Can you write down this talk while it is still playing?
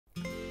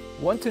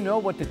Want to know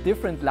what the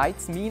different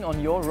lights mean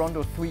on your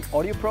RONDO 3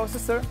 audio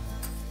processor?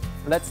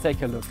 Let's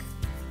take a look.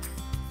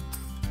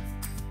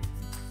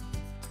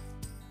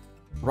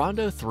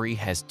 RONDO 3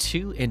 has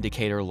two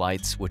indicator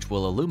lights which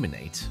will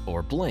illuminate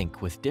or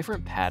blink with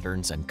different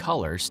patterns and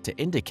colors to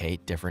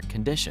indicate different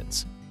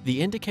conditions.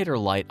 The indicator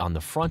light on the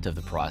front of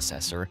the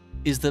processor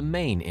is the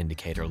main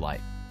indicator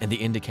light, and the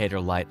indicator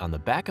light on the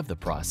back of the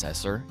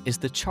processor is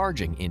the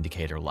charging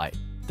indicator light.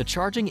 The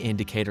charging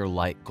indicator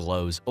light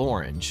glows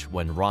orange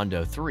when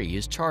RONDO 3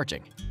 is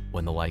charging.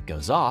 When the light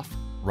goes off,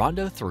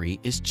 RONDO 3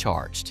 is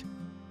charged.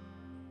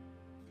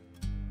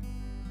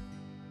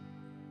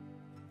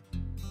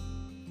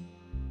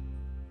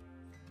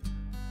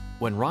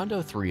 When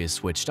RONDO 3 is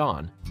switched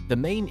on, the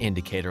main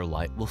indicator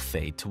light will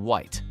fade to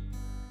white.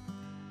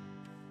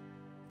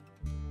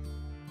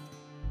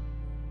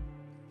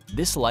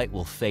 This light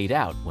will fade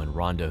out when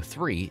RONDO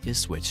 3 is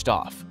switched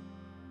off.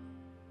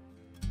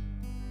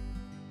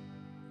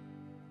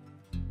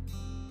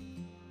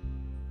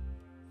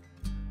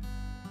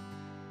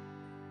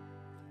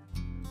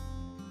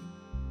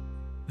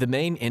 The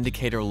main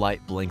indicator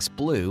light blinks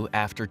blue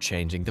after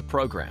changing the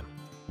program.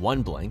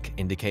 One blink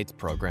indicates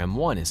program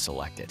 1 is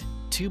selected.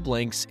 Two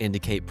blinks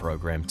indicate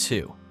program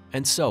 2,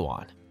 and so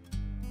on.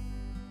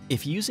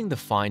 If using the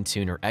Fine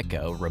Tuner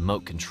Echo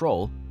remote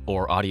control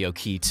or Audio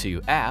Key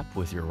 2 app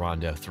with your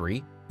RONDO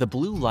 3, the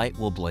blue light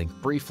will blink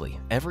briefly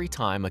every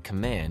time a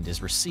command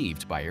is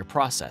received by your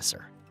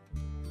processor.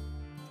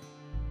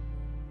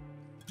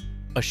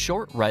 A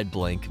short red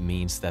blink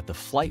means that the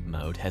flight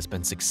mode has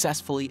been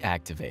successfully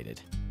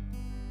activated.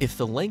 If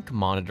the link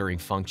monitoring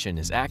function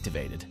is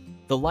activated,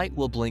 the light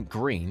will blink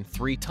green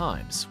 3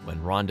 times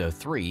when RONDO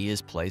 3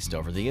 is placed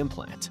over the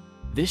implant.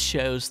 This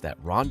shows that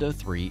RONDO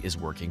 3 is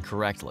working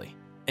correctly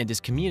and is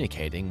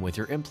communicating with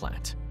your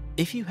implant.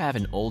 If you have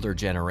an older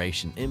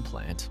generation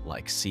implant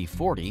like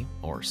C40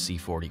 or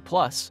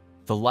C40+,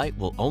 the light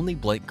will only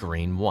blink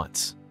green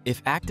once.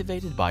 If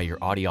activated by your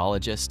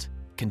audiologist,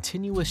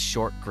 continuous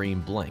short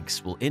green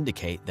blinks will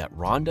indicate that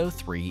RONDO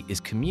 3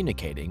 is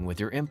communicating with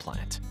your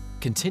implant.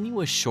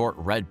 Continuous short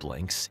red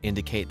blinks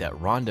indicate that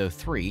RONDO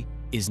 3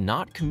 is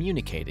not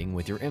communicating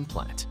with your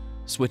implant.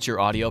 Switch your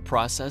audio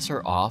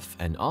processor off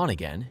and on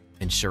again,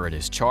 ensure it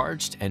is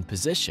charged and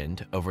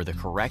positioned over the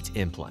correct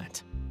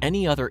implant.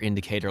 Any other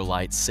indicator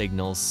light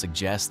signals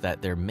suggest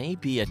that there may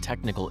be a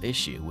technical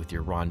issue with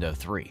your RONDO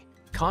 3.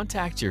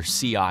 Contact your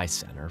CI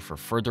center for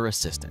further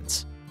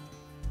assistance.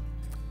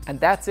 And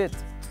that's it.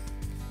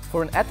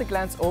 For an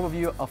at-a-glance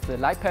overview of the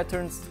light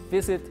patterns,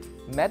 visit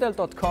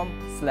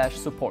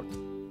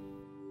medal.com/support.